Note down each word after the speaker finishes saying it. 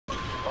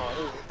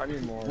I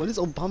need more. What is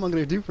Obama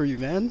gonna do for you,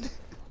 man?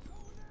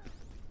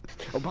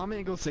 Obama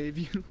ain't gonna save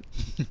you.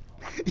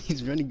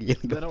 He's running again.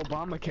 Let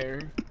Obama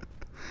care.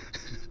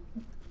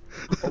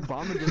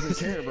 Obama doesn't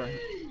care, bro.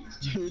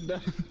 Dude,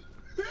 that...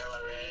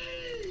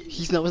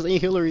 He's not saying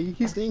Hillary.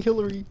 He's saying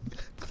Hillary.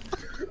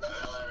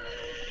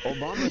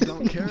 Obama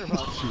don't care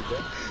about you, bro.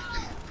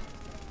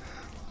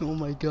 Oh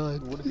my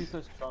god. What if he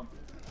says Trump?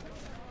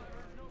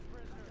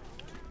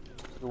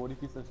 So what if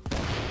he says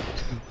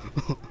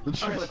Trump?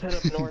 Let's head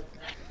up north.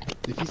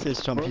 If he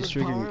says Trump, he's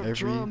Brother, power triggering of every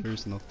Trump.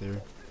 person up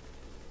there.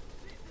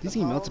 He's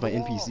getting melted by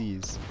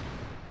NPCs.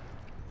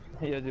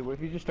 Yeah, dude, what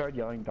if you just start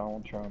yelling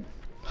Donald Trump?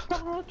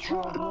 Donald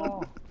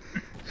Trump!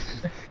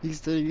 He's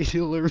saying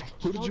Hillary.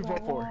 Who did you vote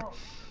for?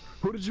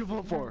 Who did you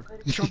vote for?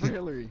 Trump or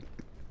Hillary?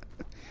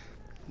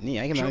 Me,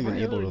 I'm not Trump or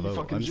even able Hillary, to you vote.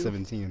 fucking I'm Jew.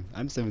 17.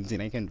 I'm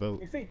 17. I can't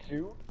vote. You say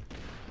two?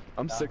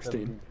 I'm Nah, 16.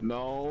 17.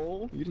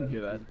 No, you didn't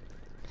hear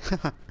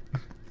that.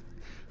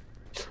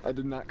 I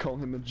did not call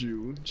him a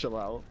Jew. Chill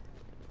out.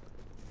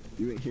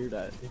 You ain't hear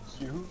that. It's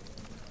you?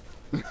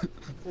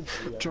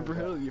 Trump or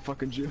Hillary, you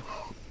fucking Jew.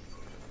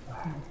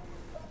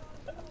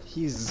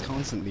 He's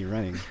constantly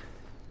running.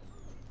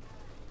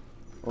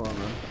 Hold on,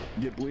 man.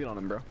 Get bleed on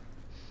him, bro.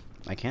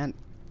 I can't.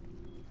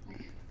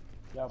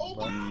 Yeah, bro.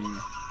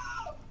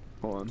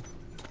 Hold on.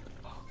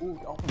 Ooh,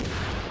 open it.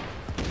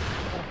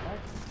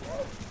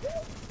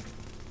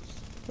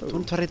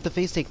 Don't try to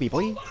face take me,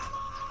 boy.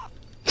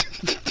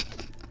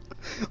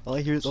 All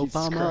I hear is Jesus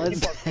Obama.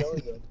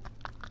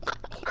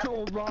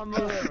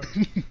 Obama!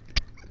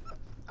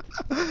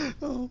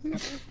 Oh,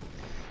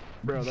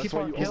 Bro, that's Keep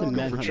why on you killing always them.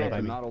 go for Manhunt Trump right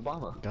and by not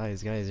Obama.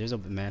 guys, there's a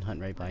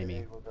manhunt right by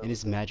me. And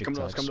it's magic Come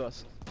to us, touch. come to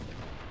us.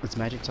 It's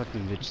magic touch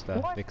and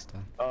Vixta. What? Vixta.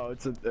 Oh,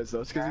 it's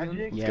those guys again?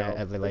 Magic? Let's Yeah, go.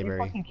 at the Are you library.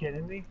 fucking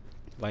kidding me?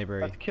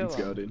 Library. Let's kill Let's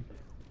go, him. dude.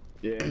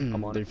 Yeah,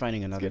 I'm on They're it.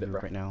 finding another get it,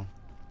 group bro. right now.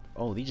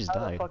 Oh, they just How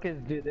the died. fuck is,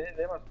 dude,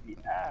 they must be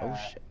ass. Oh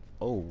shit.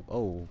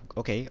 Oh,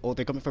 okay. Oh,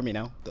 they're coming for me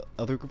now. The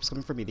other group's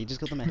coming for me. They just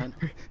killed the manhunt.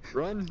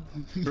 Run!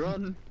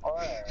 Run!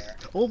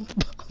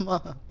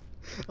 Obama!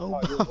 Oh,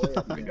 you're way Oh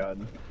up my there.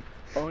 god.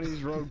 Oh, and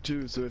he's rogue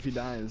too, so if he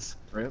dies,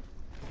 rip.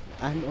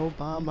 I'm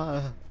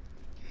Obama.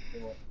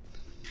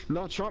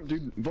 No, Trump,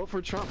 dude. Vote for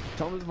Trump.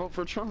 Tell him to vote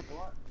for Trump.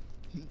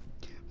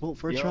 Vote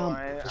for Yo, Trump.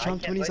 I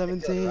Trump can't wait to kill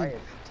 2017. Ryan.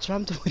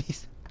 Trump 20.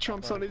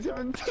 Trump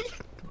 2017.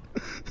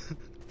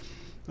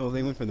 Oh,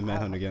 they went for the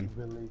manhunt again.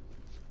 Really?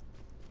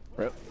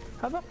 Rip.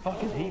 How the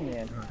fuck is he,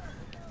 man?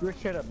 We're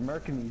straight up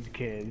murking these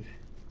kids.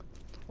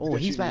 Oh, They're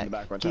he's shooting in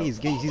back. the back,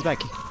 watch Gaze, he's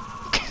back.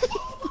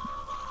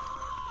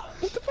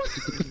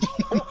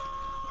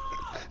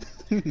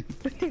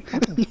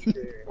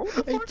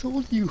 I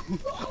told you.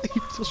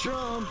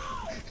 Trump!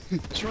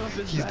 Trump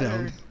is He's better.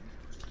 down.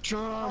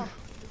 Trump!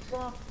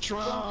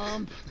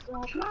 Trump!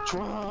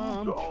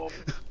 Trump!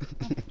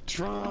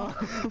 Trump!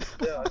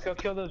 Yeah, let's go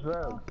kill those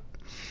rogues.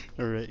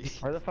 Alright.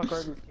 Where the fuck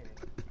are these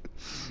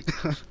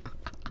kids?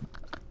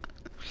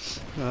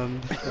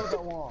 Um, Build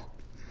that wall.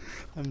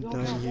 I'm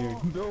done here.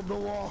 Build the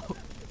wall!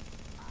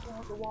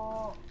 Build the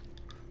wall.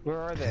 Where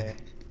are they?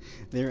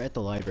 They're at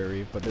the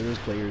library, but there was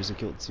players who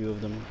killed 2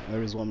 of them. There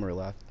was 1 more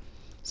left.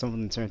 Some of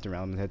them turned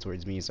around and head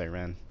towards me, so I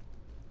ran.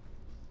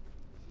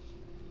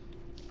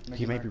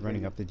 He might be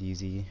running up the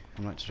DZ.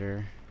 I'm not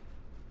sure.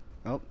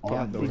 Oh,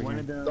 yeah, no, over we here.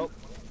 of them. Nope.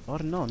 Oh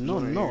no, no,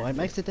 Over no! here. I'm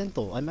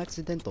accidental. I'm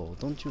accidental.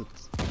 Don't shoot.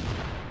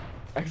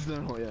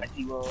 Accidental, yeah.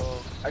 Whoa.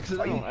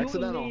 Accidental, Are you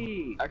shooting accidental.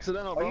 me?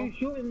 Accidental, Are bro. you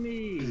shooting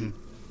me?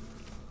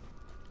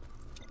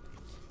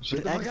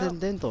 Shut the fuck up.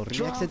 Accidental.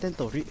 Trump.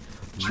 Accidental.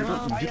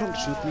 You Trump. don't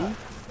shoot me. I'm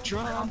on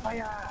Trump!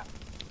 fire!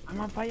 I'm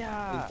on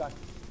fire!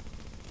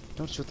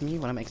 Don't shoot me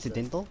when I'm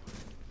accidental.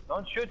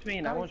 Don't shoot me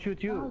and I won't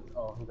shoot you.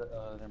 Oh, never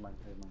mind,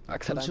 never mind. Don't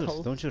Accidental.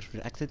 shoot. Don't shoot.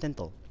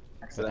 Accidental.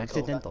 Accidental. Accidental.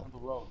 Accidental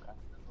rogue.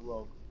 Accidental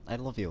rogue. I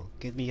love you.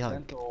 Give me a hug.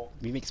 Accidental.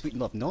 We make sweet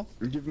love. No?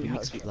 Give me We a make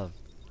hug. sweet love.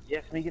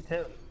 Yes, me get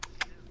too.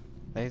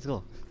 Let's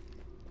go.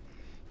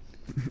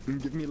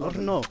 Give me Oh love.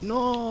 no!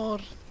 No!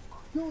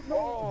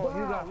 Oh,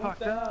 you got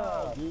fucked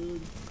up.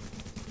 Dude.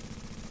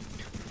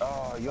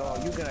 Oh, yo,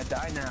 you gonna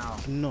die now.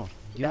 No!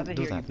 You Get don't outta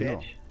do here, that. you No.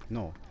 bitch.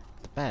 No.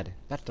 Bad.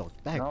 Bad dog.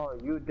 Bad. No,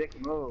 you dick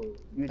move.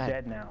 You Bad.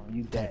 dead now.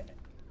 You dead.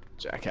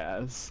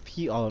 Jackass.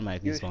 He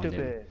automatically You spawned in.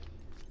 stupid.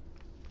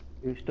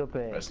 You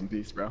stupid. Rest in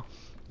peace, bro.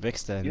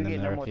 Vixta and You then get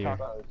no they're more up here.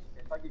 tacos.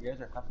 It's like you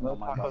guys are cussing No on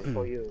my tacos body.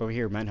 for you. Over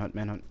here, manhunt,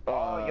 manhunt.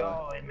 Oh,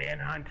 yo, a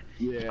manhunt.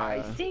 Yeah.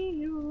 I see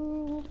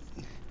you.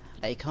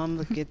 I come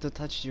looking to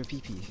touch your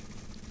pee pee.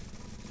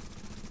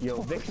 Yo,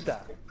 Vixta.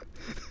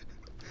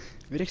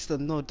 Vixta,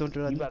 no, don't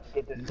You run. about to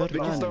get this. Don't Vicky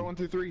run. Star 1,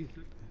 2, 3.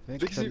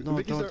 Vixta,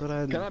 no, don't Star.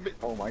 run. Can I be?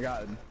 Oh my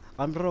god.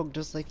 I'm rogue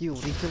just like you.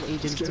 We kill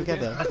agents Just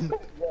together.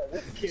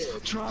 This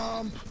kid.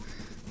 Trump.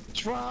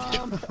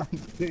 Trump.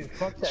 Dude,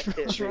 fuck that shit.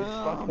 Dude, fuck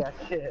Trump. that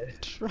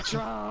shit.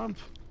 Trump.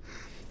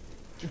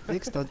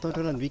 Vixta, don't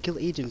run. We kill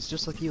agents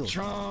just like you.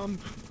 Trump.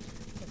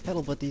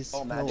 Hello, buddies.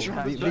 Oh, man, Hello.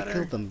 Trump's We better.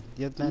 killed them.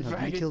 Yeah, manhunt.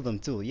 We faggot. killed them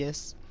too.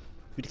 Yes.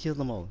 We killed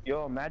them all.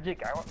 Yo,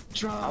 Magic, I want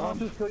Trump.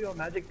 to steal your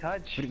Magic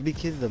Touch. We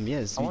killed them.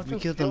 Yes. I want We to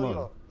killed them steal all.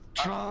 your...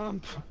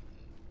 Trump.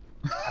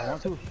 I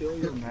want to feel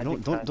your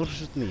magic Don't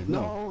shoot me.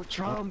 No. No,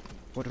 Trump.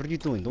 What are you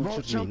doing? Don't Bro,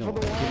 shoot me. jump No. for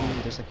I'm the killing wall.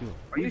 them just like you.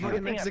 Are you fucking shooting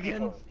at Mexican?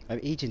 people? I'm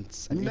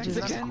agents. I'm agents.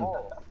 Mexican? just like you.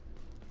 Oh.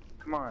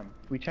 Come on,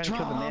 we trying to kill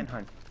the Trump.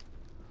 manhunt.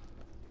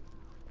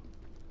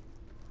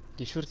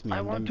 You shoot me. I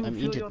I'm want to feel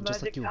your agent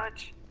just like magic you.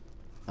 touch.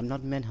 I'm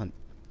not manhunt.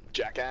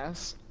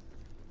 Jackass.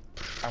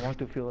 I want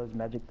to feel his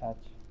magic touch.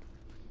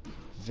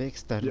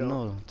 Vixter, Yo,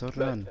 no. Don't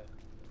run.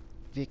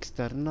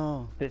 Vixter,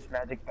 no. This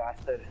magic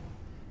bastard.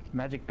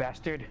 Magic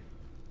bastard.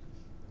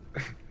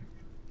 I'm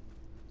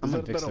Is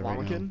on that that Vixter right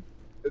Obama now. kid?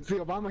 It's the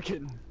Obama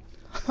kid.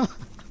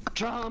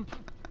 Trump.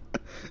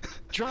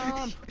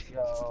 Trump.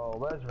 Yo,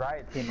 where's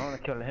Riot Team? I want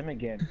to kill him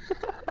again.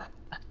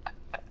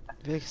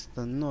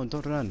 Vixter, no.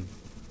 Don't run.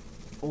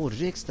 Oh,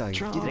 Vixter,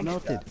 Trump. get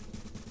melted.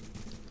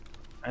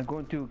 I'm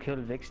going to kill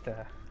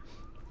Vixter.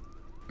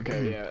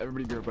 Okay, yeah,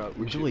 everybody group up.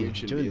 We Joey,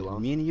 shouldn't be Joey,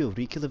 alone. me and you,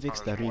 we kill the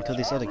Vixter, we kill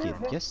this other kid.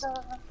 Yes?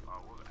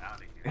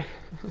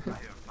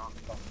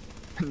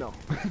 No.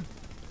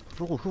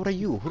 Bro, who are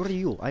you? Who are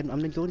you? I'm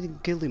going to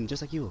kill him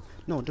just like you.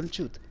 No, don't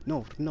shoot.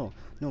 No,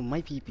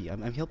 my PP.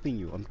 I'm helping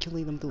you. I'm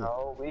killing them too.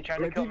 No, we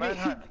trying to kill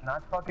manhunts,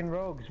 not fucking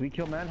rogues. We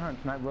kill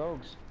manhunts, not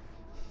rogues.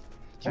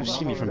 You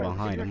see me from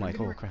behind. I'm like,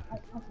 oh crap.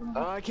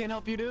 I can't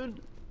help you, dude.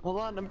 Hold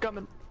on, I'm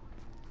coming.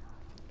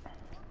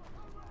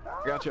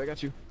 I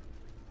got you.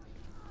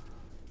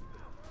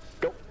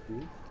 Go.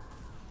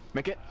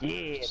 Make it.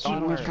 Yeah, Oh, I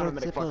don't have Shoot combat me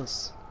medic, fuck.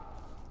 close.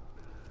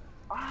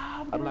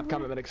 I don't have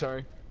combat medic,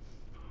 sorry.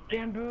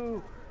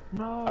 Bamboo!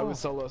 No! I was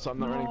solo, so I'm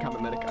not running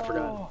combat medic. I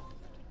forgot.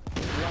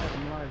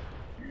 I'm alive.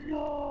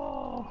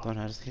 No! Don't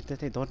hit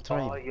that. Don't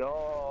try. Oh,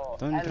 yo!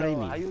 Don't Hello, try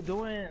me. How you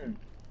doing?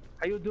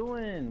 How you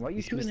doing? Why you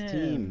It's shooting his him?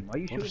 team. Why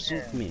you Don't shooting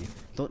shoot him? me.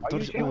 Don't. Why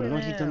you Oh no,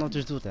 he shooting did not him?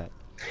 just do that.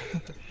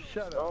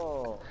 Shut up.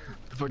 Oh.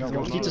 The fuck No, is no,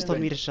 going He on? just told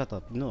me to shut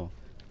up. No,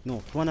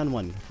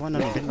 1-on-1 right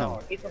now.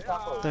 No, eat some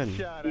tacos. Done.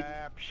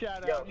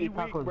 Shut Yo, up. You eat weak,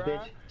 tacos, bruh.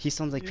 bitch. He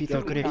sounds like You Peter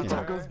eat Griffin.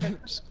 Tacos,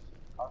 bitch.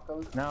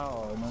 Tacos?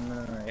 No.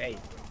 Hey,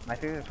 my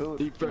favorite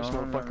food. Eat fresh,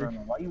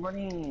 motherfucker. Why you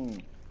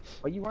running?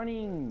 Why you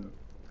running?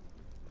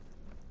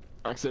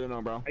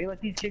 Accidental, bro. Why you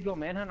let these kids go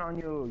manhunt on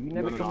you? You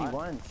never No, killed me not.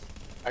 once.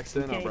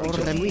 Accidental, bro.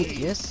 Or I'm weak.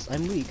 Yes,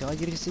 I'm weak.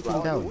 You're sitting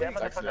Well, down. Damn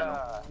accidental.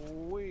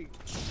 motherfucker. Weak.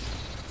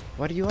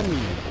 Why do you run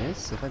me?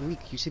 Yes, if I'm weak,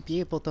 you should be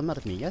able to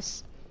murder me.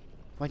 Yes.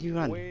 Why do you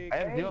run? Weak. I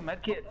have 0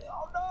 medkits.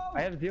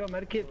 I have 0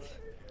 medkits.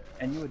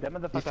 And you, that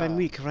motherfucker. If I'm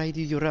weak, why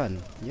do you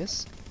run?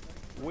 Yes.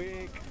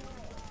 Weak.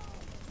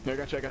 Here, I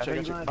got you. I thought you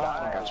were gonna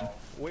die. I got you.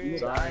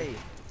 Weak. Die.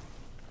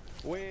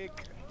 Weak.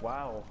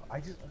 Wow.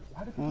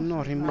 Oh no,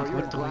 Bro, remote. you're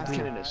What do we glass do?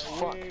 cannon as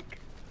fuck. Weak.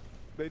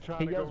 They trying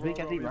He to go yells weak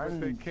as he rogue on me, but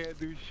they runs. can't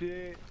do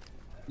shit.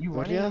 You Oh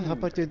running? yeah, how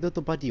about your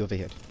little buddy over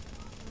here?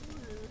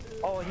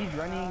 Oh, he's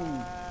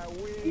running.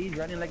 Weak. He's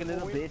running like a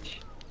little bitch.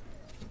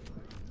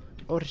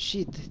 Oh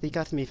shit, they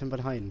got me from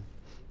behind.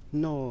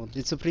 No,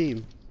 it's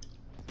Supreme.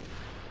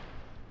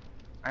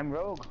 I'm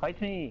rogue. Fight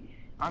me.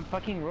 I'm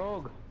fucking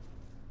rogue.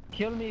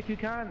 Kill me if you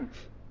can.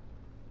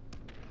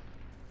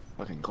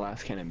 Fucking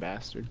glass cannon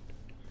bastard.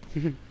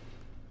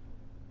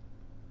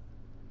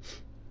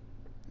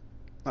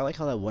 I like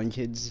how that one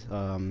kid's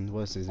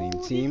what's his name? Oh,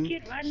 this Team.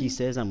 kid ran- He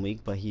says I'm weak,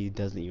 but he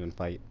doesn't even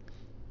fight.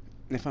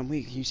 If I'm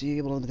weak, you should be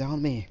able to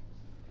down me.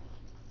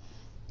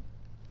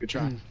 Good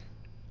try.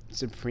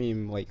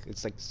 Supreme, like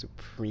it's like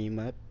Supreme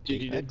at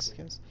GG, X,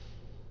 I guess.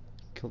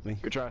 Killed me.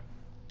 Good try.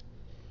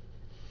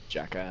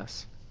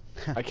 Jackass.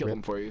 I killed Rip.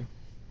 him for you.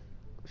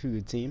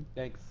 Who, team?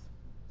 Thanks.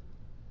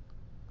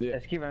 Yeah.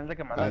 This kid runs like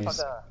a Nice.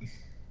 motherfucker.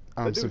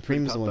 That dude was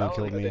Supreme's the pretty one who tough,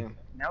 killed though, me. goddamn.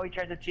 Now he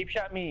tries to cheap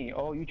shot me.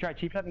 Oh, you tried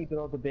cheap shot me, you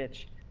little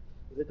bitch.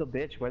 You little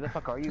bitch, where the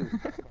fuck are you?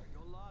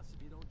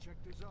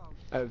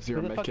 I have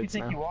 0 Who the fuck you medkits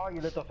think you now. are,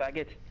 you little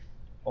faggot?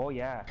 Oh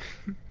yeah.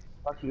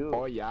 Fuck you.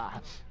 Oh yeah.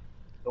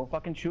 Don't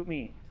fucking shoot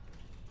me.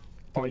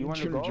 Oh, you you want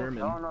to turn go? German.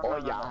 No, Oh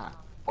yeah.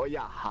 Oh yeah.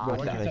 Bro,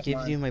 Hot. I Watch gave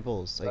it. you my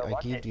balls. Bro, I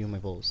watch gave it. you my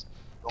balls.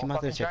 Don't Come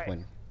out there, fucking check try it.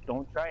 one.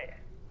 Don't try it.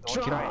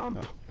 Don't try it. Trump.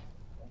 No.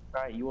 Don't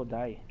try it. You will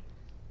die.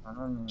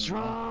 No.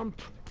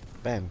 Trump.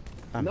 Bam.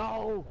 Bam.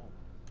 No.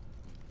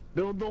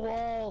 Build the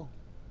wall.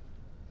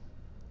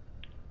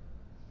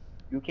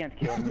 You can't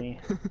kill me.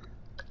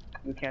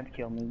 You can't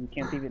kill me. You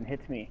can't even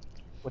hit me.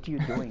 What are you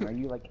doing? Are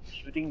you like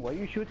shooting? Where are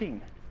you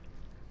shooting?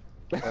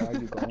 Where are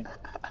you going?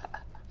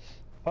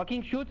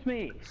 Fucking shoot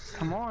me!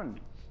 Come on!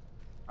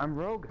 I'm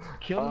rogue.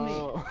 Kill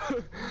me!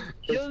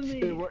 Kill me!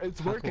 It's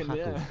working, Haku.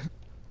 yeah.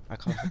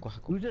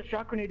 Haku. Use a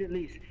shock grenade at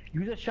least.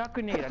 Use a shock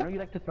grenade. I know you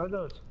like to throw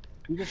those.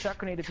 Use a shock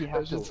grenade if you have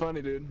That's to. just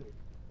funny, dude.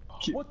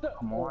 What the?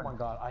 Come Oh on. my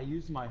god, I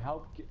used my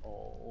health kit.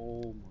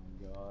 Oh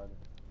my god.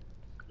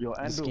 Yo,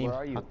 This Andrew, game, where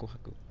are you? Haku.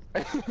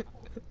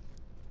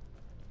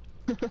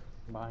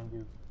 Behind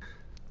you.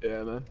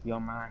 Yeah, man. Yo,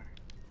 man.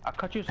 I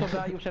cut you so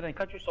bad. You said I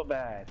cut you so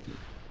bad.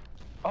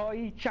 Oh,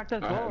 he checked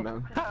us Alright, both.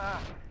 man.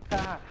 Ha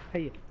ha.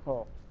 Hey.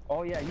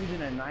 Oh yeah,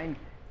 using a 9.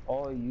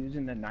 Oh,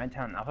 using the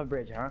 9-town Alpha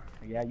Bridge, huh?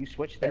 Yeah, you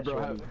switched that Hey, bro,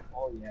 short. have-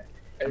 Oh yeah.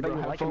 Hey, I bet bro, you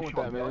have like fun him with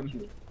short, that, don't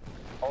man. you?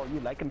 Oh, you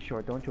like him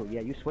short, don't you?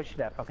 Yeah, you switched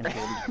that fucking shorty.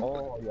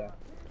 Oh yeah.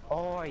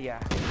 Oh yeah.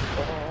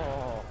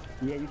 Oh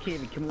yeah, you can't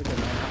even kill me with the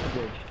 9 Alpha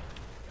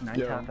Bridge. 9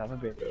 Yo. times I'm a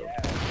bitch.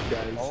 Yeah.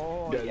 Guys,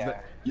 Oh, guys,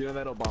 yeah. you know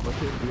that Obama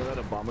kid? You know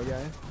that Obama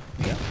guy?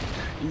 Yeah.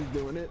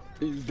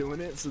 He's doing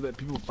it so that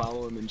people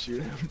follow him and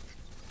shoot him.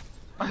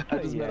 I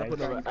just met up with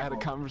him. I had a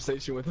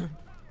conversation with him.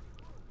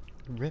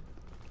 Rip.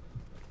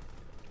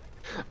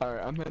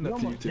 Alright, I'm heading You up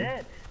to you almost too.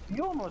 dead.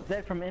 You almost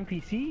dead from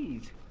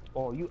NPCs.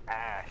 Oh, you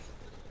ass.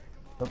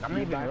 Look, I'm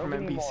not even Die from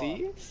rogue anymore.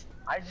 NPCs?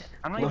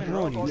 I'm not No, even no,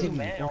 rogue. you Oh, didn't.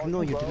 man. No, Oh,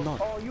 no, you bro. did not.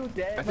 Oh, you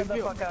dead, I think the-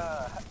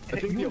 motherfucker. I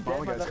think the You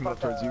Obama dead, guy's coming up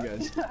towards you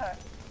guys.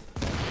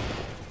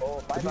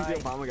 Oh, I think bye-bye. the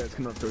Obama guy's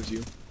coming up towards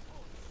you.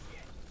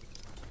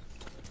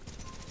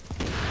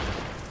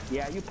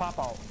 Yeah, you pop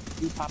out.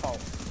 You pop out.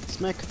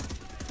 Smack.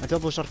 A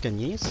double shotgun,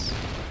 yes?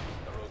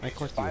 I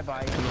caught you.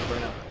 Bye-bye. Coming up right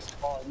now.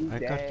 Oh, you I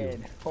got you.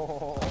 dead.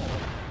 Oh.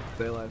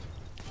 Stay alive.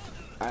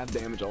 I have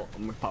damage ult.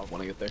 I'm gonna pop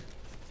when I get there.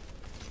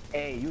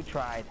 Hey, you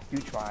tried. You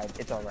tried.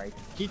 It's alright.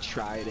 He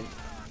tried it.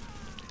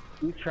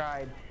 You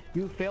tried.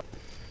 You failed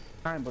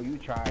time, but you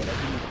tried. I give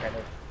you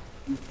credit.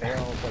 You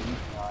failed, but you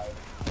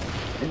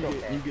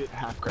tried. You get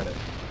half credit.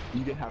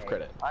 You get half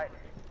credit.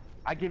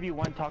 I give you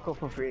 1 taco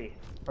for free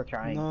for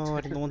trying. No,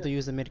 I didn't want to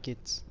use the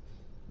medkits.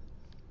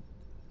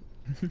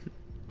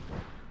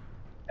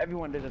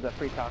 Everyone deserves a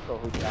free taco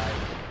who tried.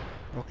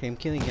 Okay, I'm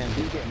killing Gambit.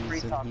 You get free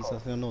He's taco.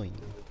 so annoying.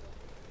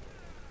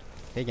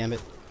 Hey,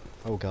 Gambit.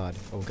 Oh god,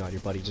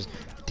 your buddy just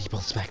deep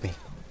smack me.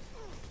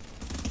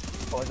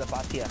 Oh, it's a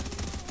bot here.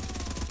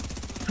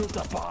 Shoot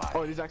the bot!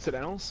 Oh, these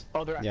accidentals?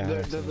 Oh, they're Yeah, they're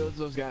accidentals.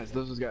 those guys.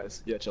 Those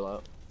guys. Yeah, chill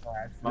out.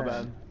 My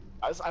Alright, bad.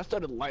 I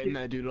started lighting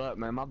that dude up,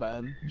 man. My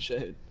bad.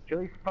 Shit.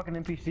 Kill these fucking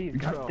NPCs.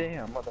 Bro. God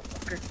damn,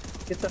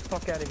 motherfucker. Get the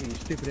fuck out of here, you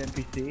stupid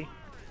NPC.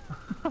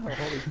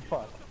 Holy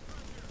fuck.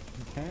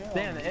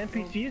 Damn, the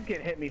NPCs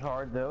get hit me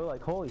hard though.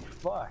 Like, holy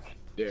fuck.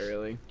 Yeah,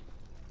 really.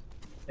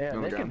 Yeah,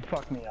 Oh my they can God.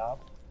 fuck me up.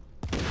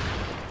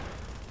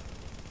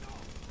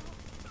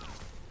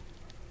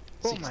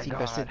 Oh my 60%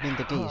 God.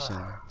 vindication.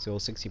 So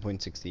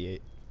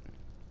 60.68.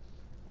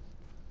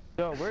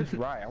 Yo, where's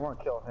Rye? I want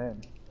to kill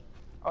him.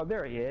 Oh,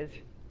 there he is.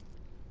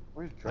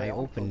 Where's Dre? I I'm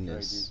so opened Dre,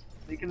 this.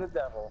 Speak of the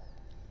devil.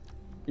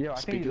 Yo, I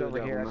Speak think he's of the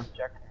over here. devil, I should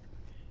check.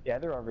 Yeah,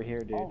 they're over here,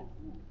 dude. Oh,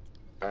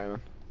 Alright,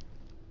 man.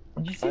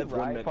 Did you I see have one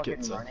Rye med fucking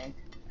kit, so- running?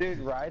 Dude,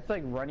 Rye's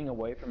like running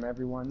away from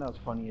everyone. That was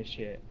funny as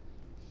shit.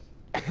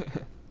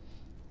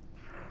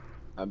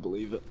 I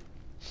believe it.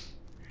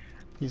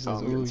 He says, I'm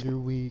oh, getting you're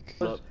weak.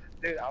 Look,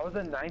 Dude, I was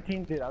a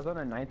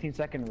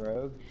 19-second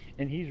rogue,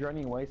 and he's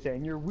running away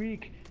saying, "You're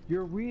weak,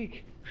 you're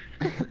weak."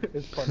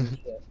 It's funny as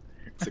shit.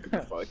 sick of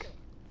the fuck.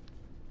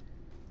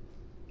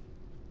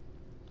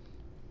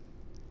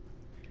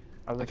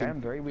 I was like, think- I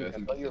am very weak. I I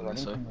think thought he's you were in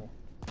running this, from me.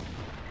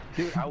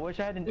 Dude, I wish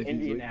I had an If he's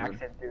Indian weak, man.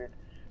 accent, dude.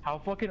 How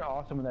fucking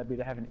awesome would that be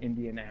to have an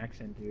Indian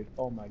accent, dude?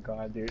 Oh my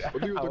god, dude.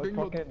 What are you I would talking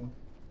about? fucking...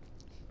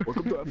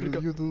 Welcome to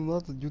Africa. You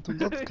do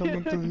not come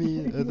up to me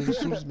and then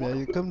shoot me.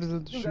 You come to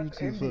Dude, shoot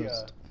that's you India.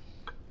 first.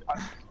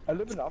 I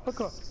live in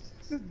Africa.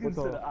 What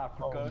the-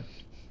 Africa.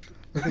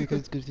 Okay,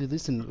 guys,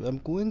 listen. I'm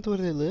going to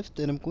the left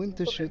and I'm going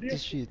to shoot the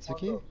shit,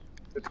 okay?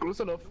 It's close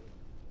enough.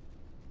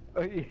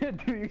 Oh, yeah,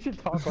 dude, you should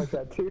talk like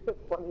that, too. That's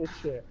funny as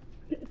shit.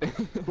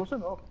 Close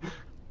enough.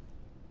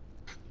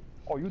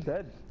 Oh, you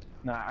dead?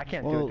 Nah, I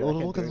can't do Oh, it. Dude. I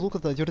oh can't do it. look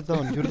at that. You're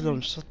down. You're down.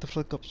 Shut the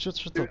fuck up. Shut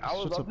Dude, up. I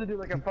would Shut love up. to do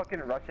like a fucking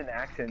Russian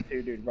accent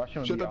too, dude.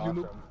 Russian would Shut be up, you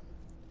awesome. noob.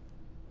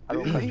 I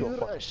don't cut you a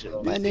fucking Russian.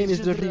 bro. My name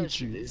is the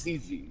Richu. It's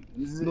easy.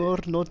 No,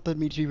 not let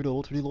me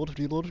reload.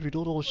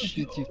 Oh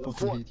shit, you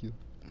fucking hate you.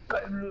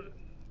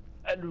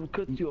 I will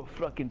cut you a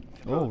fucking.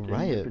 Oh,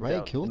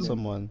 Riot killed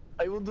someone.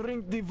 I will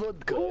drink the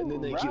vodka and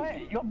then I kill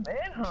Right, you. yo,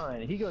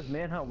 manhunt. He goes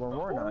manhunt when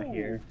we're not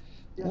here.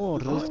 Oh,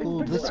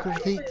 let's go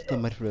take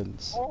them, my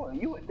friends. Oh,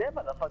 you were dead,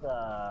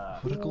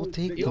 motherfucker. Let's go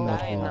take Yo, them, my I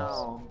friends.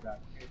 know. Oh,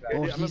 Dude,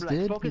 I'm he's gonna be like,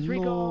 dead? Focus No.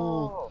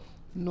 Rico.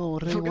 No,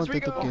 Ray Focus wanted to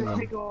Rico. kill him.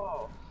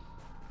 Rico.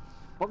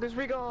 Focus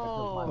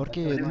Rico!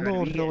 Okay, They're no,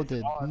 Rodriguez.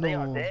 reloaded. Oh, they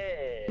are No.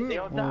 dead. They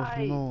all Oh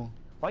died. no.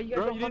 Why you guys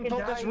Bro, don't you didn't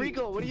fucking focus die?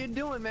 Rico. What are you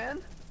doing, man?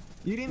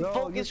 You didn't Yo,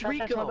 focus you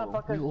trash-ass Rico.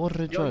 motherfucker. You are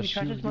Yo, trash.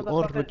 trash-ass You are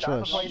motherfucker, trash. die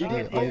before you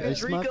didn't die. I focus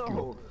smack Rico.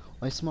 you.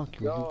 I smack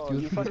you. Yo, you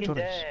You're fucking trash.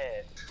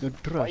 dead. You're Why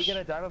trash. you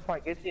gonna die before I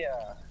get here?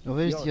 Oh,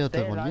 where's Yo, the other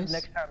stay one? alive Yes.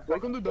 next time.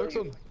 Welcome to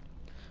Daxon.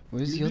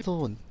 Where's the other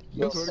one?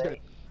 Yo, Yes.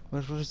 stay-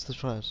 Where is the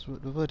trash?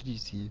 Where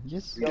is he?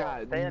 Yes. Yo,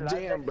 God stay alive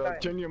damn, next bro. time.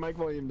 Turn your mic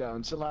volume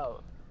down. Chill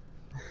out.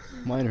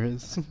 Mine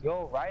is.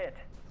 Yo, Riot.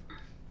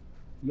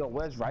 Yo,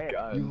 where's Riot?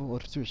 God. You are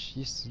trash.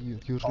 Yes,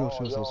 you're Oh,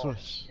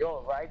 trash.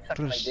 yo, Riot sucks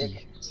my Trashy.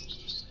 dick.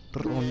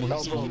 Oh, no, No,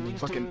 it's bro. fine.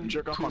 Fucking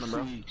jerk off on him,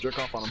 bro. Jerk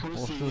off on him.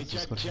 Oh, shit, it's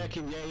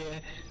disgusting.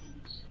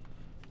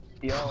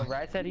 Yo,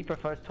 Riot said he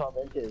prefers 12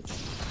 inches.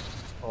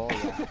 Oh,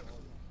 yeah.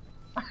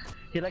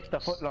 He likes the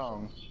foot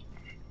long.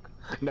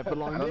 Never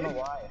long I don't know day.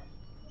 why.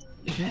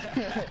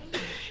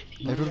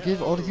 I will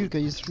give all of you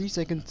guys 3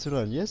 seconds to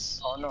run. Yes.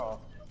 Oh, no.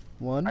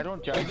 1, I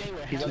don't judge.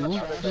 He 2, doesn't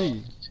judge.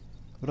 3.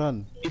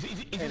 Run.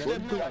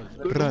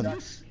 Run.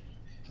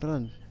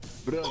 Run.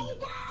 Bro.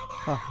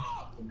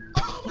 Ah.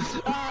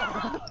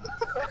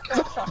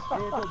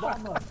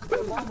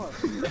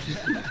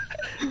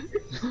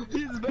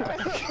 He's back.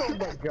 Oh,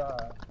 my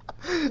God.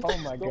 Oh,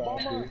 my God,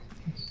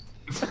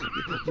 dude.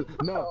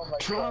 No,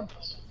 Trump!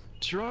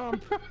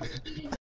 Trump!